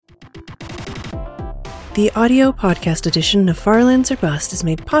The audio podcast edition of Farlands or Bust is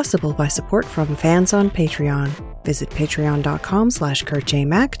made possible by support from fans on Patreon. Visit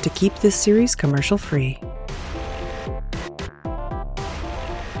patreon.com/KurtJMac to keep this series commercial free.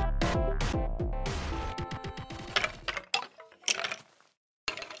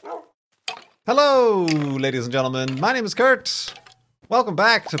 Hello, ladies and gentlemen. My name is Kurt. Welcome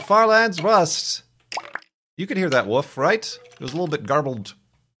back to Farlands Rust. You could hear that woof, right? It was a little bit garbled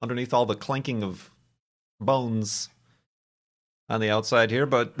underneath all the clanking of bones on the outside here,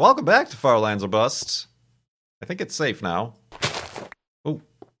 but welcome back to Farlands or Bust. I think it's safe now. Oh,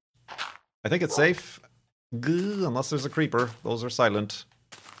 I think it's safe. Unless there's a creeper. Those are silent.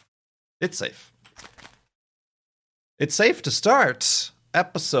 It's safe. It's safe to start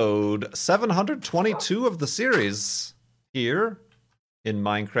episode 722 of the series here in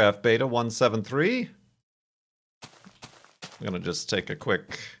Minecraft Beta 173. I'm going to just take a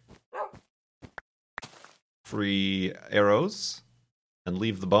quick free arrows and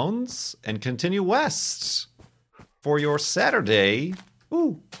leave the bones and continue west for your Saturday.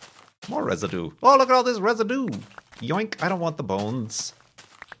 Ooh, more residue. Oh, look at all this residue. Yoink, I don't want the bones.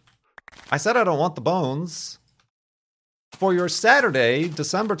 I said I don't want the bones. For your Saturday,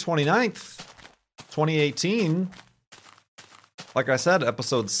 December 29th, 2018, like I said,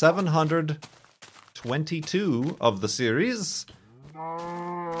 episode 722 of the series.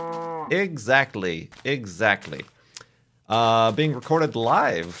 Exactly. Being recorded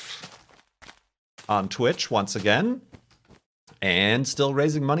live on Twitch once again, and still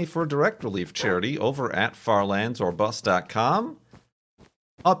raising money for a direct relief charity over at farlandsorbust.com.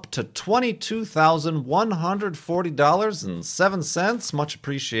 Up to $22,140.07. Much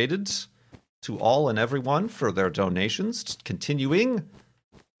appreciated to all and everyone for their donations, continuing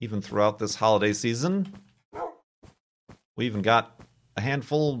even throughout this holiday season. We even got a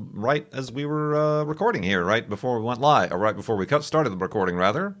handful right as we were recording here, right before we went live, or right before we started the recording,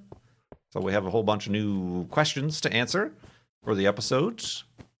 rather. So we have a whole bunch of new questions to answer for the episode.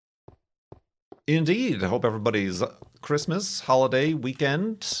 Indeed, I hope everybody's Christmas, holiday,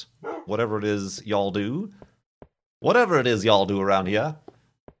 weekend, whatever it is y'all do around here,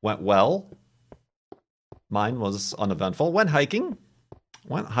 went well. Mine was uneventful. Went hiking,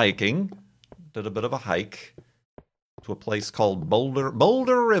 did a bit of a hike to a place called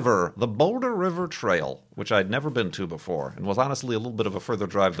Boulder River, the Boulder River Trail, which I'd never been to before, and was honestly a little bit of a further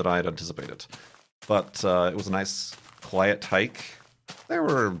drive than I had anticipated. But it was a nice, quiet hike. There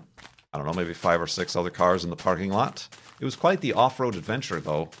were, I don't know, maybe 5 or 6 other cars in the parking lot. It was quite the off-road adventure,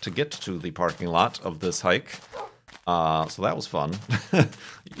 though, to get to the parking lot of this hike. So that was fun.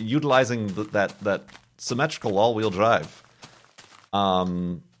 Utilizing that symmetrical all-wheel drive.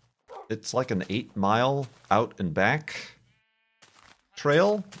 It's like an 8-mile out and back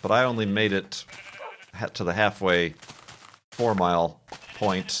trail, but I only made it to the halfway 4-mile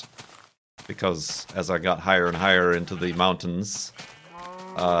point because as I got higher and higher into the mountains,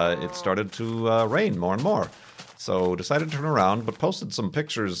 it started to rain more and more. So decided to turn around, but posted some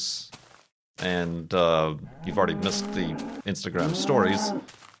pictures, and you've already missed the Instagram stories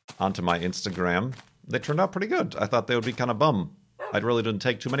onto my Instagram. They turned out pretty good. I thought they would be kind of bum. I really didn't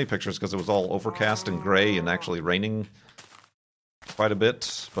take too many pictures because it was all overcast and gray and actually raining quite a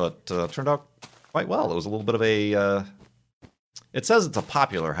bit, but turned out quite well. It was a little bit of a... it says it's a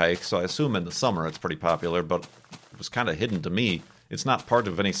popular hike, so I assume in the summer it's pretty popular, but it was kind of hidden to me. It's not part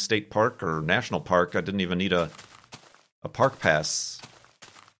of any state park or national park. I didn't even need a park pass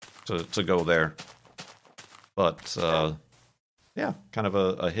to go there. But, yeah, kind of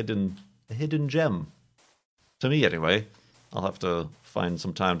a hidden gem. To me, anyway. I'll have to find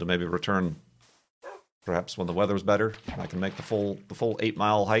some time to maybe return, perhaps when the weather's better. I can make the full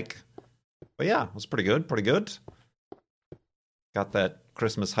 8-mile hike. But yeah, it was pretty good. Got that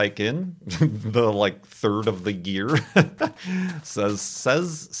Christmas hike in, the third of the year.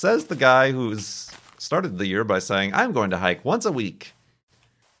 says the guy who's started the year by saying, "I'm going to hike once a week."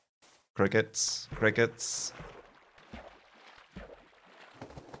 Crickets.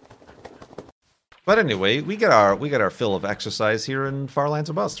 But anyway, we get our fill of exercise here in Farlands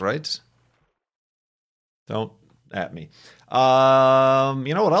or Bust, right? Don't at me.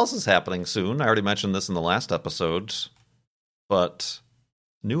 You know what else is happening soon? I already mentioned this in the last episode, but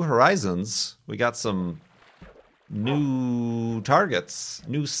New Horizons, we got some new targets,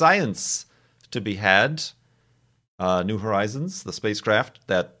 new science to be had. New Horizons, the spacecraft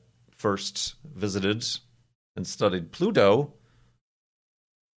that first visited and studied Pluto,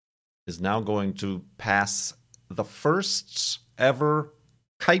 is now going to pass the first ever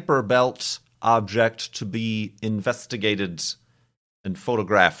Kuiper Belt object to be investigated and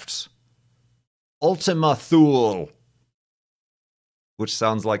photographed Ultima Thule, which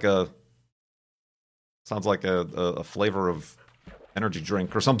sounds like a flavor of energy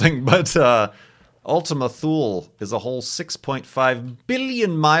drink or something. But Ultima Thule is a whole 6.5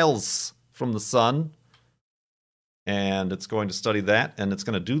 billion miles from the sun, and it's going to study that, and it's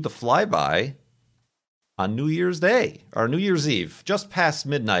going to do the flyby on New Year's Day, or New Year's Eve, just past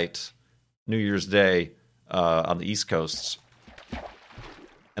midnight, New Year's Day on the East Coast.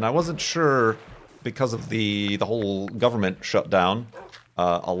 And I wasn't sure, because of the whole government shutdown,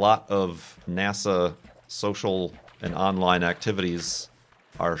 a lot of NASA social and online activities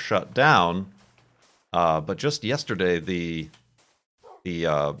are shut down. But just yesterday, the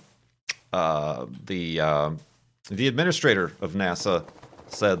administrator of NASA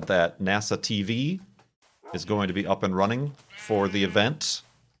said that NASA TV is going to be up and running for the event.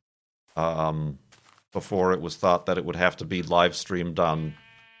 Before it was thought that it would have to be live streamed on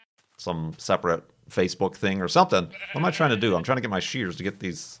some separate Facebook thing or something. What am I trying to do? I'm trying to get my shears to get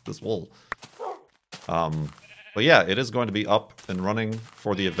this wool. But yeah, it is going to be up and running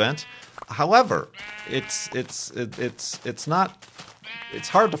for the event. However, it's not. It's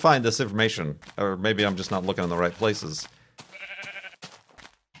hard to find this information, or maybe I'm just not looking in the right places.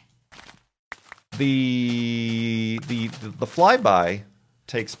 The flyby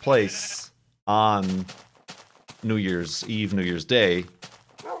takes place on New Year's Eve, New Year's Day,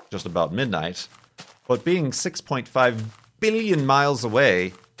 just about midnight. But being 6.5 billion miles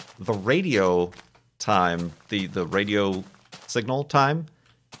away, the radio time, the radio signal time,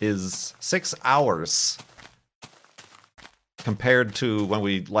 is 6 hours. Compared to when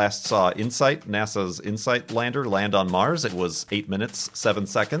we last saw InSight, NASA's InSight lander, land on Mars, it was 8 minutes, 7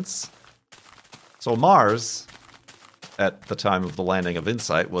 seconds. So Mars, at the time of the landing of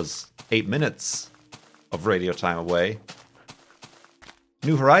InSight, was 8 minutes of radio time away.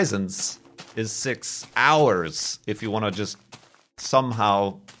 New Horizons is 6 hours, if you want to just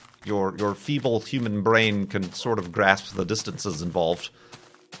somehow, your feeble human brain can sort of grasp the distances involved.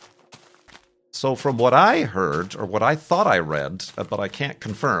 So from what I heard, or what I thought I read, but I can't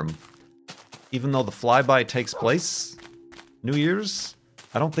confirm, even though the flyby takes place New Year's,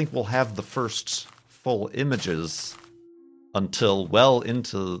 I don't think we'll have the first full images until well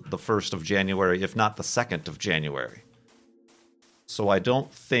into the 1st of January, if not the 2nd of January. So I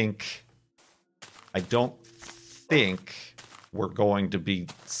don't think we're going to be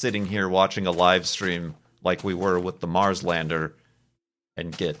sitting here watching a live stream like we were with the Mars lander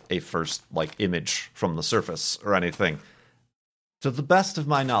and get a first image from the surface or anything. To the best of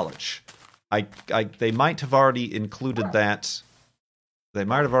my knowledge, they might have already included that. They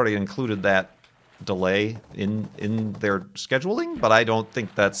might have already included that delay in their scheduling, but I don't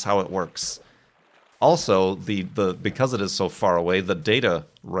think that's how it works. Also, the because it is so far away, the data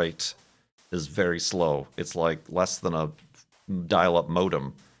rate is very slow. It's like less than a dial-up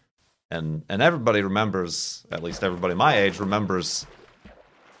modem, and everybody remembers, at least everybody my age remembers,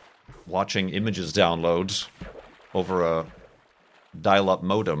 watching images download over a dial-up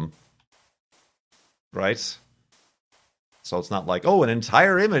modem, right? So it's not like, oh, an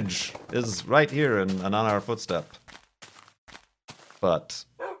entire image is right here and on our footstep. But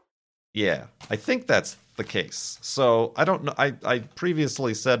yeah, I think that's the case. So I don't know. I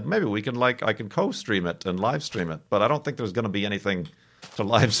previously said maybe we can I can co-stream it and live stream it, but I don't think there's going to be anything to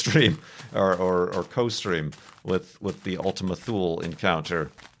live stream or co-stream with the Ultima Thule encounter.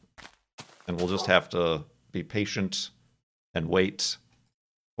 And we'll just have to be patient and wait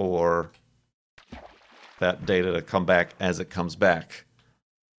for that data to come back as it comes back.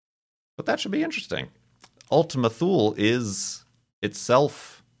 But that should be interesting. Ultima Thule is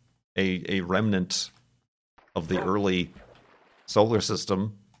itself a remnant of the early solar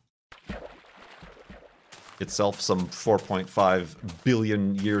system. Itself some 4.5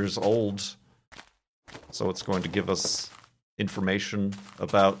 billion years old. So it's going to give us information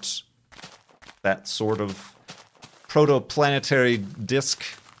about that sort of protoplanetary disk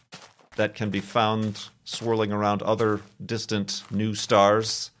that can be found swirling around other distant new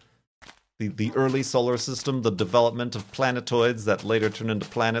stars. The early solar system, the development of planetoids that later turn into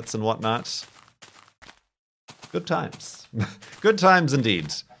planets and whatnot. Good times. Good times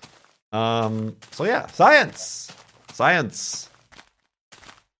indeed. So yeah, science! Science!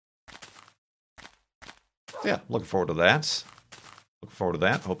 Yeah, looking forward to that. Looking forward to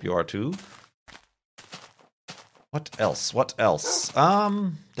that. Hope you are too. What else? What else?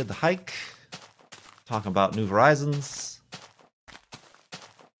 Did the hike. Talking about New Horizons.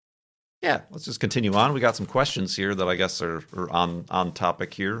 Yeah, let's just continue on. We got some questions here that I guess are on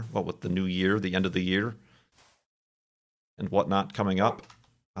topic here. What with the new year, the end of the year, and whatnot coming up.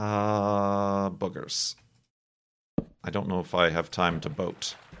 Boogers. I don't know if I have time to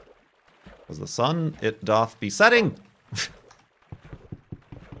boat. Because the sun, it doth be setting!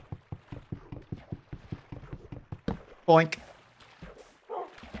 Boink.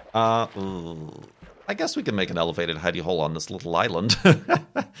 I guess we can make an elevated hidey hole on this little island.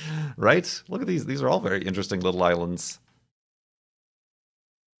 Right? Look at these. These are all very interesting little islands.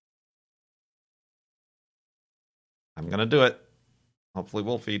 I'm gonna do it. Hopefully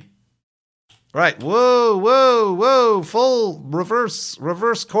we'll feed. Right. Whoa, whoa, whoa. Full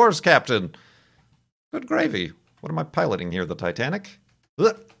reverse course, Captain. Good gravy. What am I piloting here? The Titanic?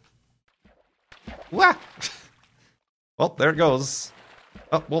 Ugh. Wah! Well, there it goes.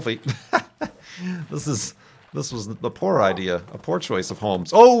 Oh, Wolfie. This was the poor idea. A poor choice of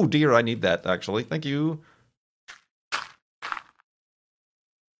homes. Oh, dear, I need that, actually. Thank you.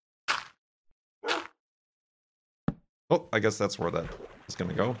 Oh, I guess that's where that is going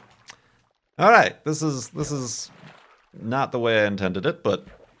to go. All right, this is not the way I intended it, but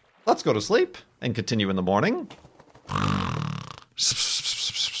let's go to sleep and continue in the morning.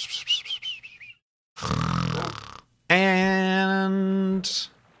 And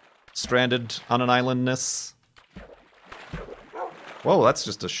stranded on an islandness. Whoa, that's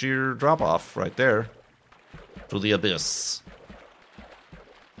just a sheer drop-off right there to the abyss.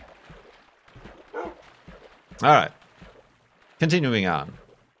 All right. Continuing on.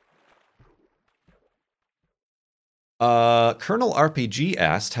 Colonel RPG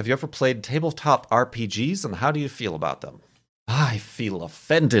asked, have you ever played tabletop RPGs and how do you feel about them? I feel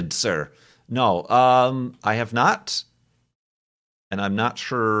offended, sir. No, I have not. And I'm not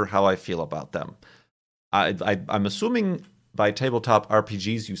sure how I feel about them. I'm assuming by tabletop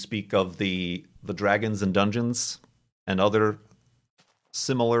RPGs you speak of the Dragons and Dungeons and other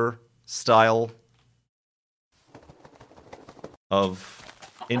similar style of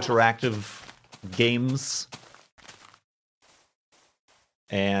interactive games.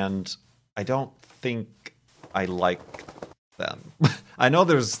 And I don't think I like them. I know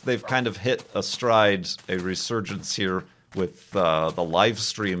they've kind of hit a stride, a resurgence here with the live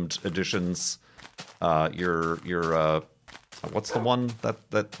streamed editions. Your what's the one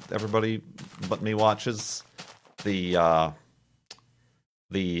that everybody but me watches? The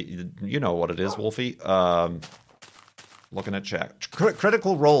you know what it is, Wolfie. Looking at chat.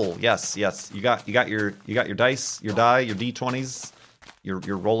 Critical Role. Yes. You got your dice, your die, your D20s.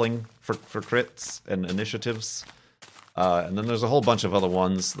 You're rolling for crits and initiatives. And then there's a whole bunch of other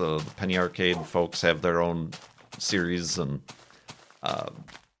ones. The Penny Arcade folks have their own series, and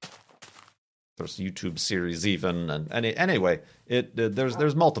there's YouTube series even. And anyway,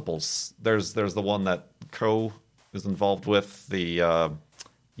 there's multiples. There's the one that Co is involved with, the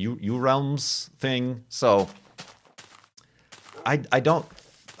U Realms thing. So I'm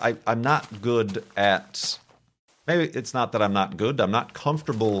not good at. Maybe it's not that I'm not good. I'm not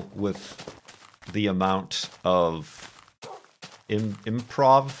comfortable with the amount of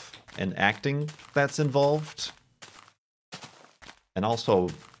improv and acting that's involved. And also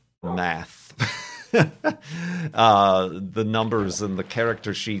math. The numbers and the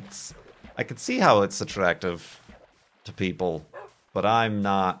character sheets. I can see how it's attractive to people, but I'm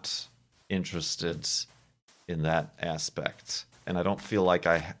not interested in that aspect. And I don't feel like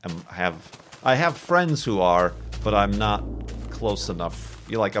I have friends who are, but I'm not close enough.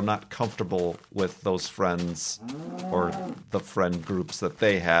 I'm not comfortable with those friends or the friend groups that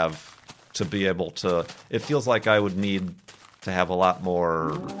they have to be able to. It feels like I would need to have a lot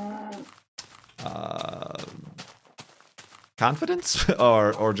more confidence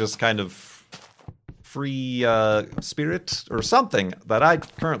or just kind of free spirit or something that I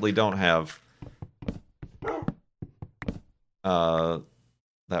currently don't have.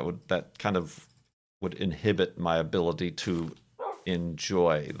 That kind of would inhibit my ability to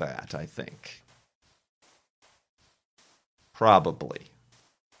enjoy that, I think. Probably.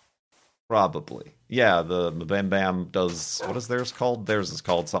 Yeah, the Bam Bam does... What is theirs called? Theirs is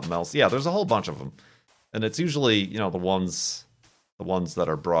called something else. Yeah, there's a whole bunch of them. And it's usually, the ones that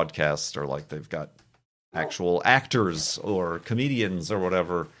are broadcast are like they've got actual actors or comedians or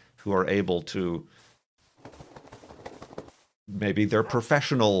whatever who are able to... Maybe they're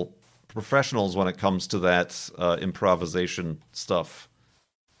professionals when it comes to that improvisation stuff,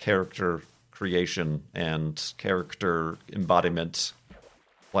 character creation and character embodiment,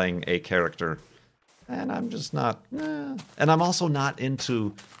 playing a character. And I'm just not... And I'm also not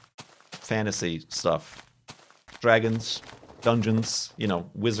into fantasy stuff. Dragons, dungeons,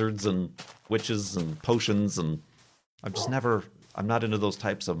 wizards and witches and potions, and I'm not into those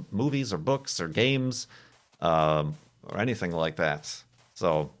types of movies or books or games or anything like that.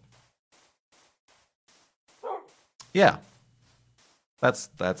 So, yeah, that's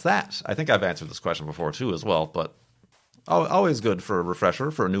that. I think I've answered this question before too, as well. But always good for a refresher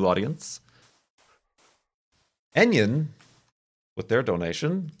for a new audience. Enyon, with their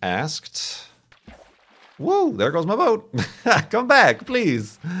donation, asked, "Whoa, there goes my boat. Come back,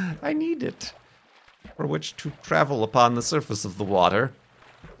 please. I need it for which to travel upon the surface of the water."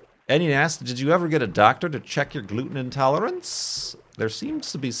 Enyon asked, "Did you ever get a doctor to check your gluten intolerance? There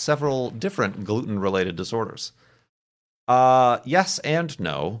seems to be several different gluten-related disorders." Yes and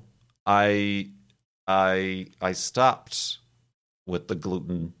no. I stopped with the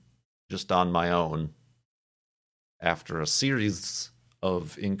gluten just on my own after a series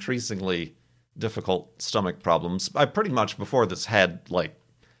of increasingly difficult stomach problems. I pretty much before this had like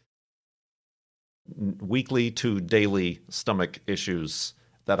weekly to daily stomach issues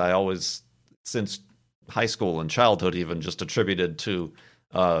that I always, since high school and childhood even, just attributed to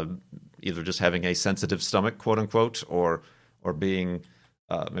either just having a sensitive stomach, quote unquote, or being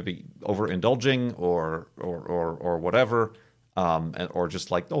maybe overindulging or whatever, or just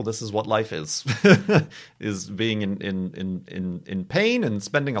like, oh, this is what life is, is being in pain and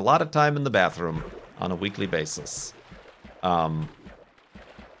spending a lot of time in the bathroom on a weekly basis.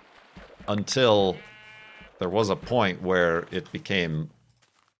 Until there was a point where it became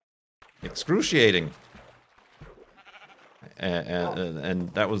excruciating, and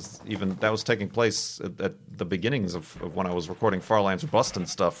that was taking place at the beginnings of when I was recording Far Lands or Bust and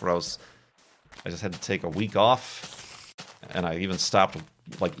stuff, where I just had to take a week off, and I even stopped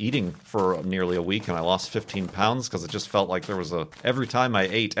like eating for nearly a week, and I lost 15 pounds because it just felt like there was every time I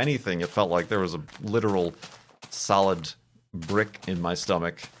ate anything, it felt like there was a literal solid brick in my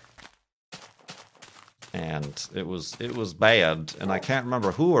stomach. And it was bad, and I can't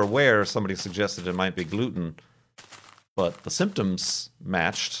remember who or where somebody suggested it might be gluten, but the symptoms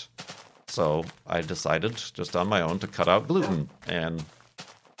matched, so I decided just on my own to cut out gluten, and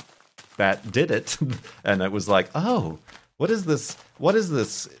that did it. And it was like, oh, what is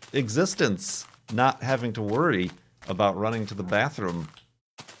this existence, not having to worry about running to the bathroom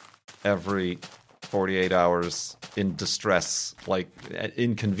every 48 hours in distress, like at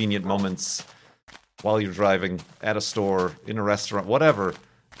inconvenient moments while you're driving, at a store, in a restaurant, whatever.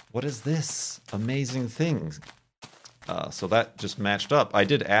 What is this amazing thing? So that just matched up. I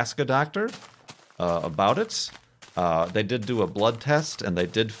did ask a doctor about it. They did do a blood test, and they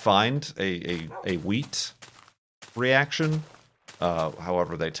did find a wheat reaction.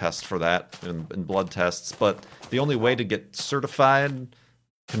 However, they test for that in blood tests. But the only way to get certified,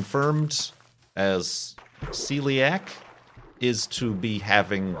 confirmed as celiac, is to be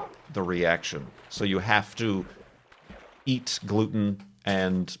having the reaction. So you have to eat gluten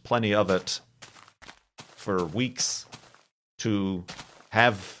and plenty of it for weeks to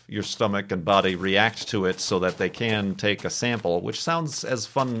have your stomach and body react to it so that they can take a sample, which sounds as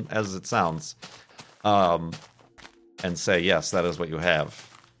fun as it sounds, and say, yes, that is what you have.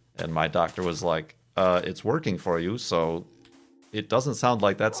 And my doctor was like, it's working for you, so it doesn't sound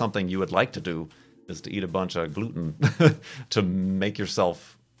like that's something you would like to do, is to eat a bunch of gluten to make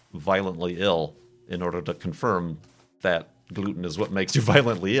yourself violently ill in order to confirm that gluten is what makes you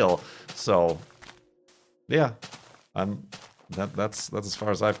violently ill. So, yeah, that's as far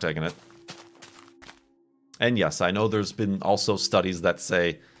as I've taken it. And yes, I know there's been also studies that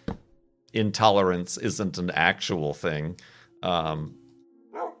say intolerance isn't an actual thing, and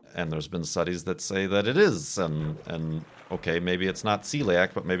there's been studies that say that it is, and okay, maybe it's not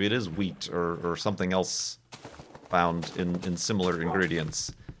celiac, but maybe it is wheat or something else found in similar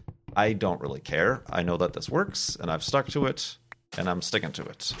ingredients. I don't really care. I know that this works, and I've stuck to it, and I'm sticking to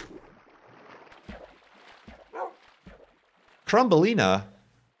it. Crumbelina,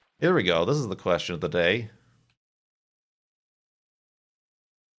 here we go. This is the question of the day.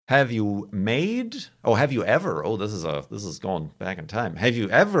 Have you ever? Oh, this is going back in time. Have you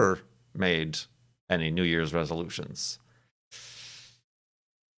ever made any New Year's resolutions?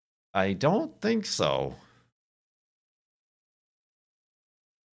 I don't think so.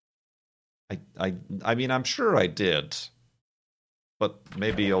 I mean, I'm sure I did, but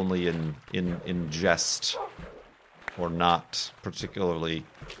maybe only in jest, or not particularly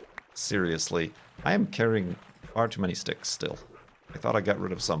seriously. I am carrying far too many sticks still. I thought I got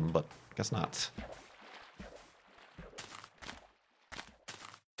rid of some, but guess not.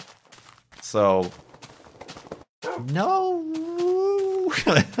 So, no,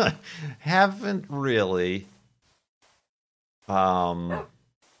 haven't really.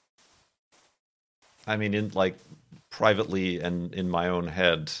 I mean, in like privately and in my own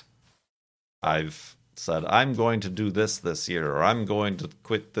head, I've said, I'm going to do this year, or I'm going to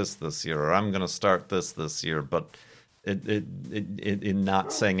quit this year, or I'm going to start this year, but it in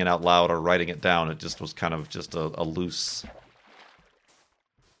not saying it out loud or writing it down, it just was kind of just a loose.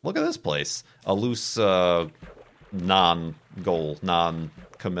 Look at this place, a loose non-goal,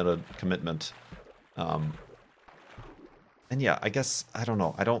 non-commitment. And yeah, I guess I don't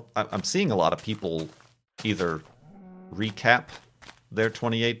know. I'm seeing a lot of people either recap their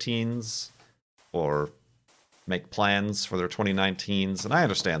 2018s or make plans for their 2019s, and I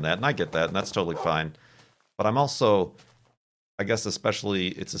understand that, and I get that, and that's totally fine. But I'm also, I guess, it's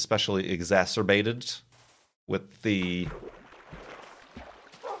especially exacerbated with the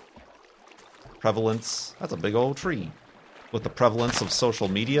prevalence. That's a big old tree. With the prevalence of social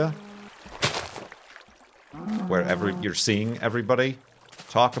media, where you're seeing everybody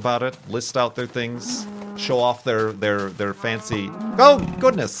talk about it, list out their things, show off their fancy. Oh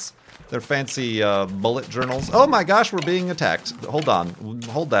goodness, their fancy bullet journals. Oh my gosh, we're being attacked. Hold on,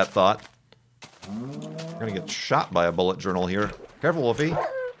 hold that thought. We're gonna get shot by a bullet journal here. Careful, Wolfie.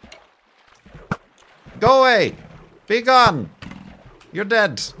 Go away! Be gone! You're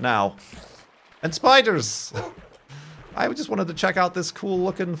dead now. And spiders! I just wanted to check out this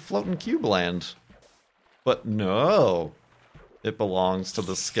cool-looking floating cube land. But no. It belongs to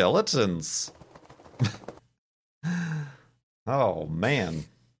the skeletons. Oh, man.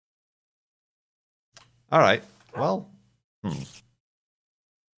 Alright, well,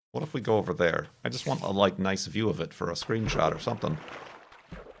 what if we go over there? I just want a, nice view of it for a screenshot or something.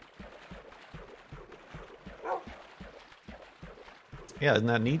 Yeah, isn't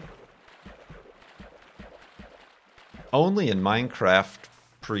that neat? Only in Minecraft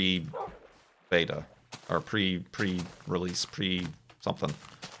pre-beta. Or pre-release, pre-something.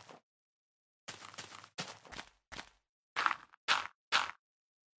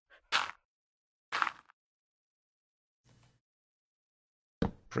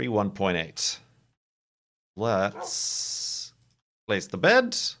 Pre 1.8. Let's place the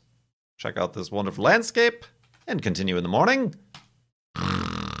bed, check out this wonderful landscape, and continue in the morning.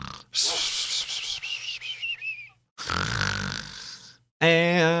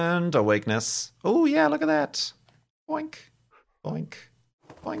 And awakeness. Oh yeah, look at that. Boink, boink,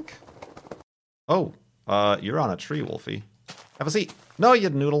 boink. Oh, you're on a tree, Wolfie. Have a seat. No, you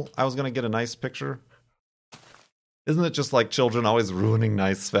noodle. I was gonna get a nice picture. Isn't it just like children always ruining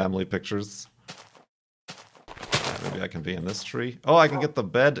nice family pictures? Maybe I can be in this tree. Oh, I can get the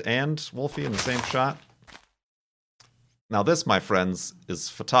bed and Wolfie in the same shot. Now this, my friends, is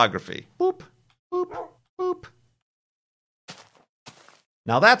photography. Boop, boop, boop.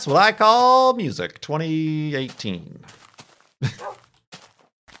 Now that's what I call music 2018.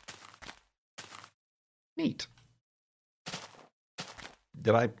 Neat.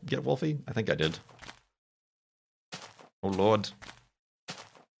 Did I get Wolfie? I think I did. Oh, Lord.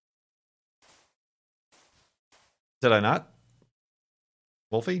 Did I not?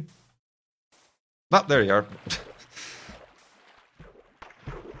 Wolfie? Oh, there you are.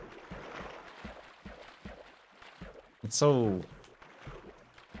 It's so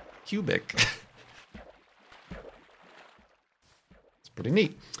cubic. It's pretty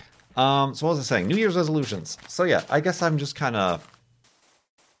neat. So what was I saying? New Year's resolutions. So yeah, I guess I'm just kind of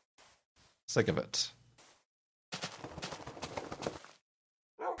sick of it.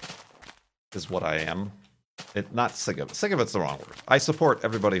 Is what I am. Not sick of it. Sick of it's the wrong word. I support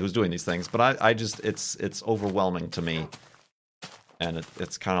everybody who's doing these things, but I just it's overwhelming to me, and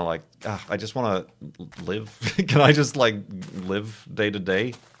it's kind of like I just want to live. Can I just like live day to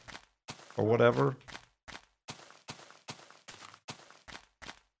day, or whatever?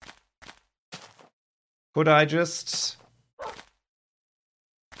 Could I just?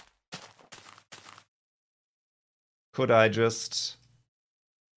 Could I just?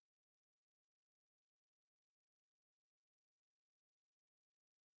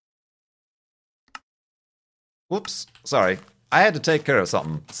 Whoops, sorry. I had to take care of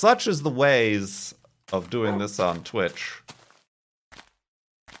something. Such is the ways of doing this on Twitch.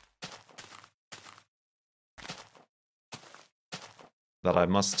 That I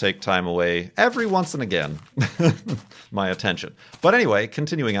must take time away every once and again. My attention. But anyway,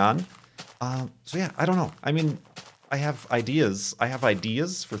 continuing on. So yeah, I don't know. I mean, I have ideas. I have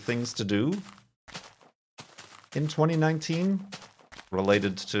ideas for things to do in 2019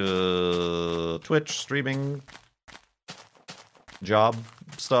 related to Twitch, streaming, job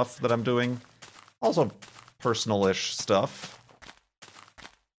stuff that I'm doing. Also personal-ish stuff.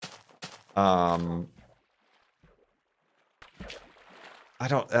 I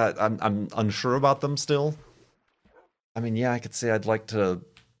don't. I'm unsure about them still. I mean, yeah, I could say I'd like to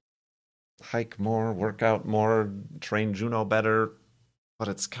hike more, work out more, train Juno better, but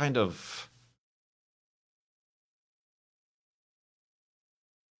it's kind of...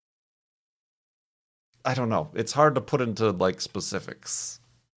 I don't know. It's hard to put into like specifics,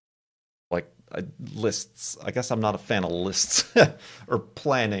 like lists. I guess I'm not a fan of lists or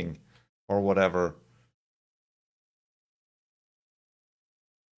planning or whatever.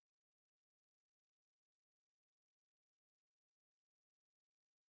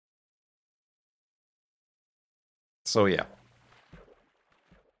 So yeah,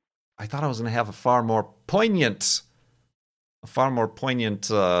 I thought I was going to have a far more poignant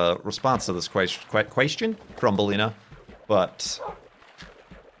response to this question, Crumbleina, but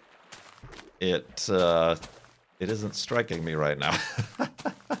it isn't striking me right now.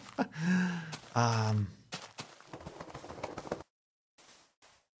 um,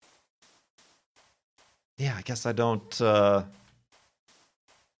 yeah, I guess I don't.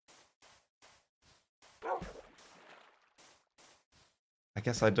 I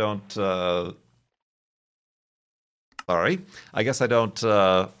guess I don't. Sorry, I guess I don't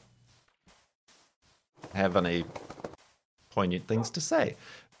have any poignant things to say.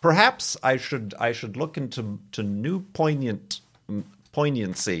 Perhaps I should look into new poignancy,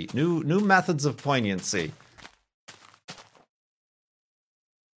 new methods of poignancy.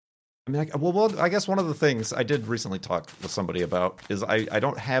 I mean, I guess one of the things I did recently talk with somebody about is I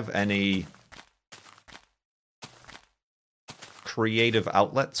don't have any creative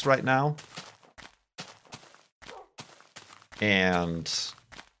outlets right now, and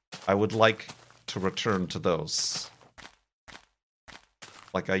I would like to return to those.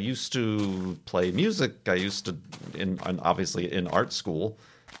 Like, I used to play music. I used to, obviously in art school,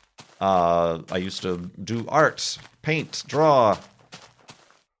 I used to do art, paint, draw,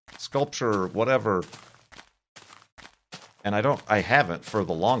 sculpture, whatever. And I haven't for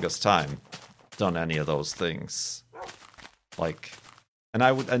the longest time done any of those things. Like,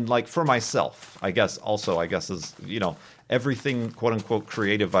 and like for myself, I guess is, everything quote unquote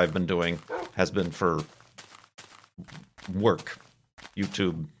creative I've been doing has been for work.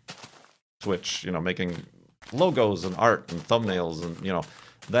 YouTube, Twitch, making logos and art and thumbnails, and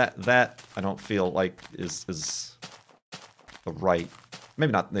that I don't feel like is the right.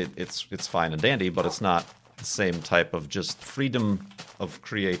 Maybe not. It's fine and dandy, but it's not the same type of just freedom of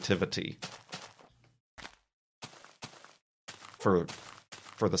creativity for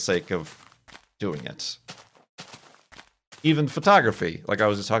the sake of doing it. Even photography, like I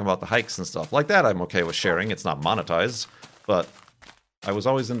was just talking about the hikes and stuff like that, I'm okay with sharing. It's not monetized, but I was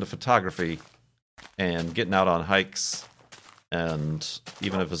always into photography and getting out on hikes, and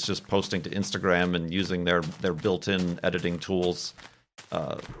even if it's just posting to Instagram and using their built-in editing tools,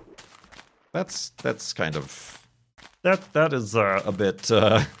 that's kind of that is a bit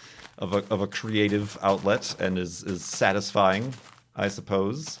of a creative outlet and is satisfying, I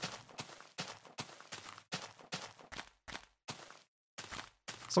suppose.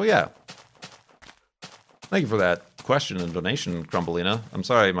 So yeah, thank you for that question and donation, Crumbleina. I'm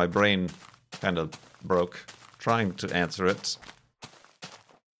sorry, my brain kind of broke trying to answer it.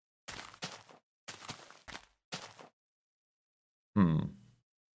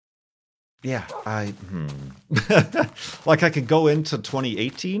 Yeah, like I could go into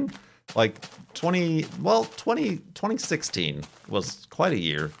 2018, like 2016 was quite a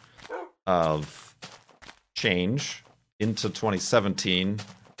year of change into 2017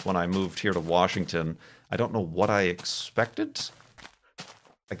 when I moved here to Washington. I don't know what I expected.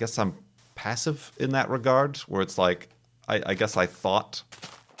 I guess I'm passive in that regard, where it's like, I guess I thought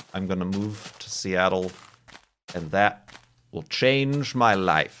I'm going to move to Seattle and that will change my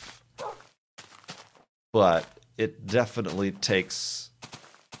life. But it definitely takes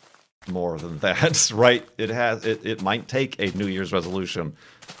more than that, right? It might take a New Year's resolution.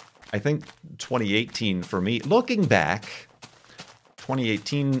 I think 2018 for me, looking back,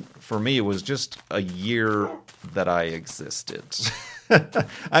 2018 for me was just a year that I existed.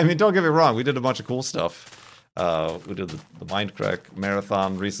 I mean, don't get me wrong, we did a bunch of cool stuff. We did the Mindcrack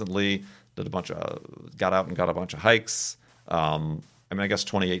marathon recently, got out and got a bunch of hikes. I mean, I guess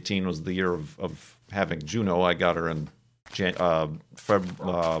 2018 was the year of having Juno. I got her in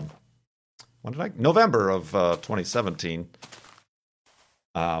November of 2017.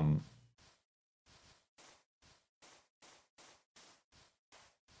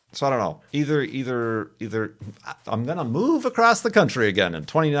 So I don't know. Either I'm gonna move across the country again in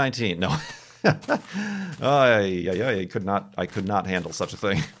 2019. No, I could not handle such a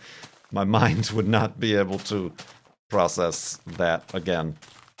thing. My mind would not be able to process that again.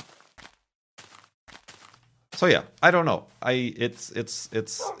 So yeah, I don't know.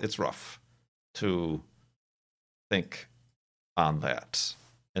 It's rough. to think on that.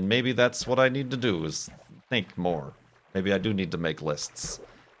 And maybe that's what I need to do, is think more. Maybe I do need to make lists.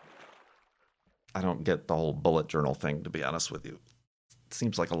 I don't get the whole bullet journal thing, to be honest with you. It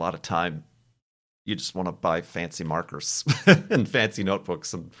seems like a lot of time. You just want to buy fancy markers and fancy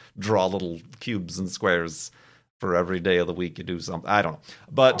notebooks and draw little cubes and squares for every day of the week you do something. I don't know.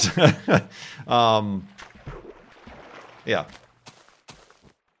 But, yeah.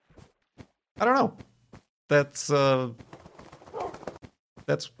 I don't know. That's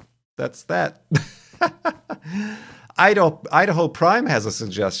that. Idaho Prime has a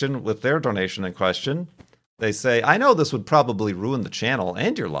suggestion with their donation in question. They say, I know this would probably ruin the channel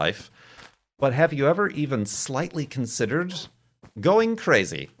and your life, but have you ever even slightly considered going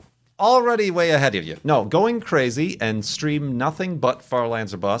crazy? Already way ahead of you. No, going crazy and stream nothing but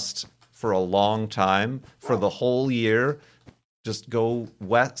Farlands or Bust for a long time, for the whole year. Just go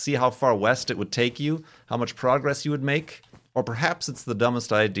west, see how far west it would take you, how much progress you would make, or perhaps it's the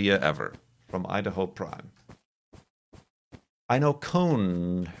dumbest idea ever. From Idaho Prime. I know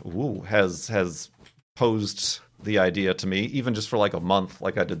Cone has posed the idea to me, even just for like a month,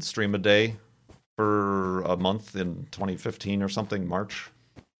 like I did Stream a Day for a month in 2015 or something, March.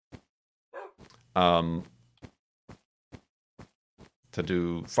 To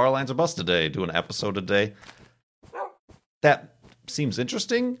do Farlands or Bust a day, do an episode a day. That seems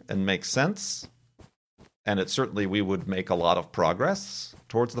interesting and makes sense. And it certainly, we would make a lot of progress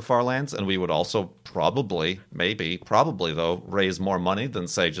towards the Farlands, and we would also probably though, raise more money than,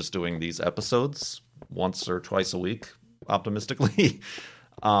 say, just doing these episodes once or twice a week, optimistically.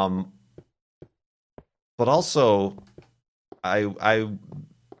 But also, I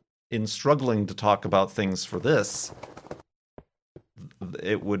in struggling to talk about things for this,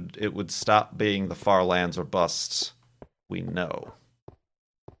 it would stop being the Farlands or Bust we know.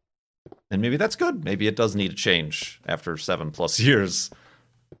 And maybe that's good. Maybe it does need a change after 7+ years.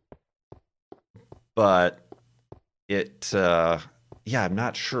 But I'm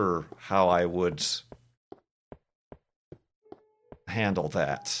not sure how I would handle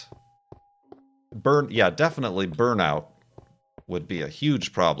that. Definitely burnout would be a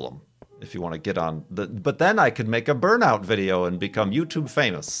huge problem if you want to get on. But then I could make a burnout video and become YouTube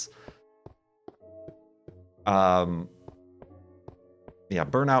famous. Yeah,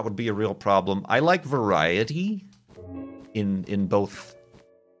 burnout would be a real problem. I like variety in both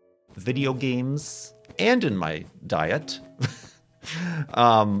video games and in my diet.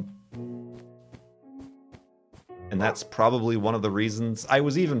 And that's probably one of the reasons. I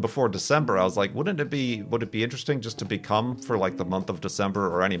was, even before December, I was like, would it be interesting just to become, for like the month of December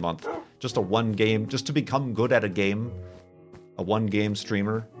or any month, just to become good at a game, a one game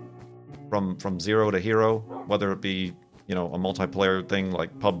streamer from zero to hero, whether it be, a multiplayer thing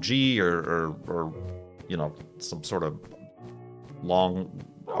like PUBG or some sort of long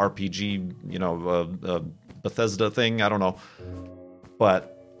RPG, Bethesda thing. I don't know.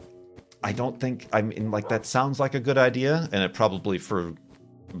 But I don't think, that sounds like a good idea, and it probably for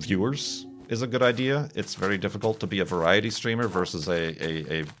viewers is a good idea. It's very difficult to be a variety streamer versus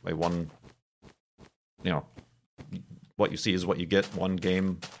a one, what you see is what you get, one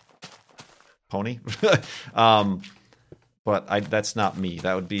game pony. But that's not me.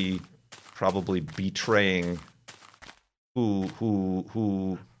 That would be probably betraying who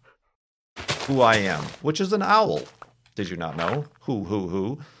I am, which is an owl. Did you not know?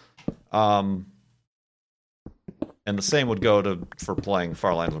 Who? And the same would go for playing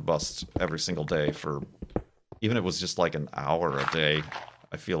Farlands or Bust every single day, for even if it was just like an hour a day,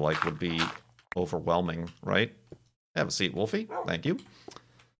 I feel like would be overwhelming, right? Have a seat, Wolfie. Thank you.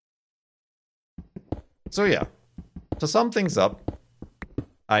 So yeah. To sum things up,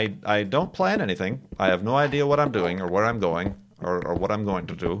 I don't plan anything. I have no idea what I'm doing or where I'm going or what I'm going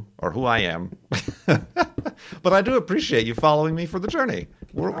to do or who I am. But I do appreciate you following me for the journey,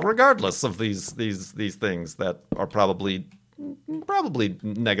 regardless of these things that are probably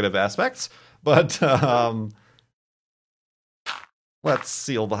negative aspects. But let's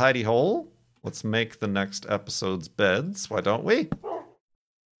seal the hidey hole. Let's make the next episode's beds. Why don't we?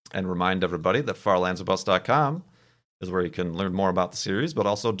 And remind everybody that farlandsorbust.com is where you can learn more about the series, but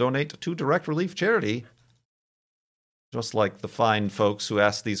also donate to Direct Relief Charity, just like the fine folks who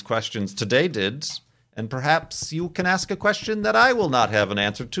asked these questions today did. And perhaps you can ask a question that I will not have an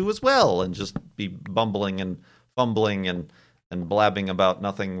answer to as well, and just be bumbling and fumbling and blabbing about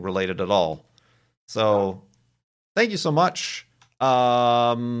nothing related at all. So, thank you so much.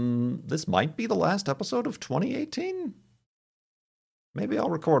 This might be the last episode of 2018. Maybe I'll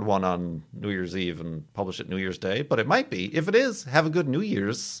record one on New Year's Eve and publish it New Year's Day, but it might be. If it is, have a good New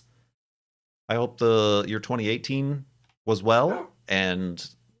Year's. I hope the year 2018 was well, and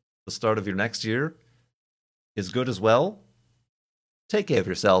the start of your next year is good as well. Take care of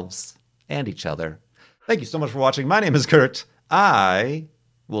yourselves and each other. Thank you so much for watching. My name is Kurt. I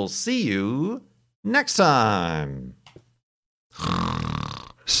will see you next time.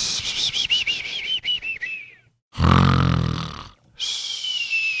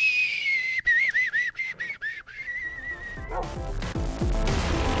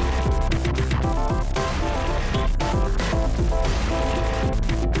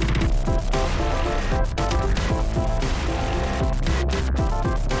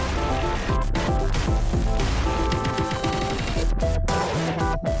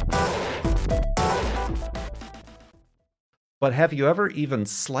 But have you ever even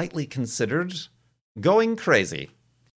slightly considered going crazy?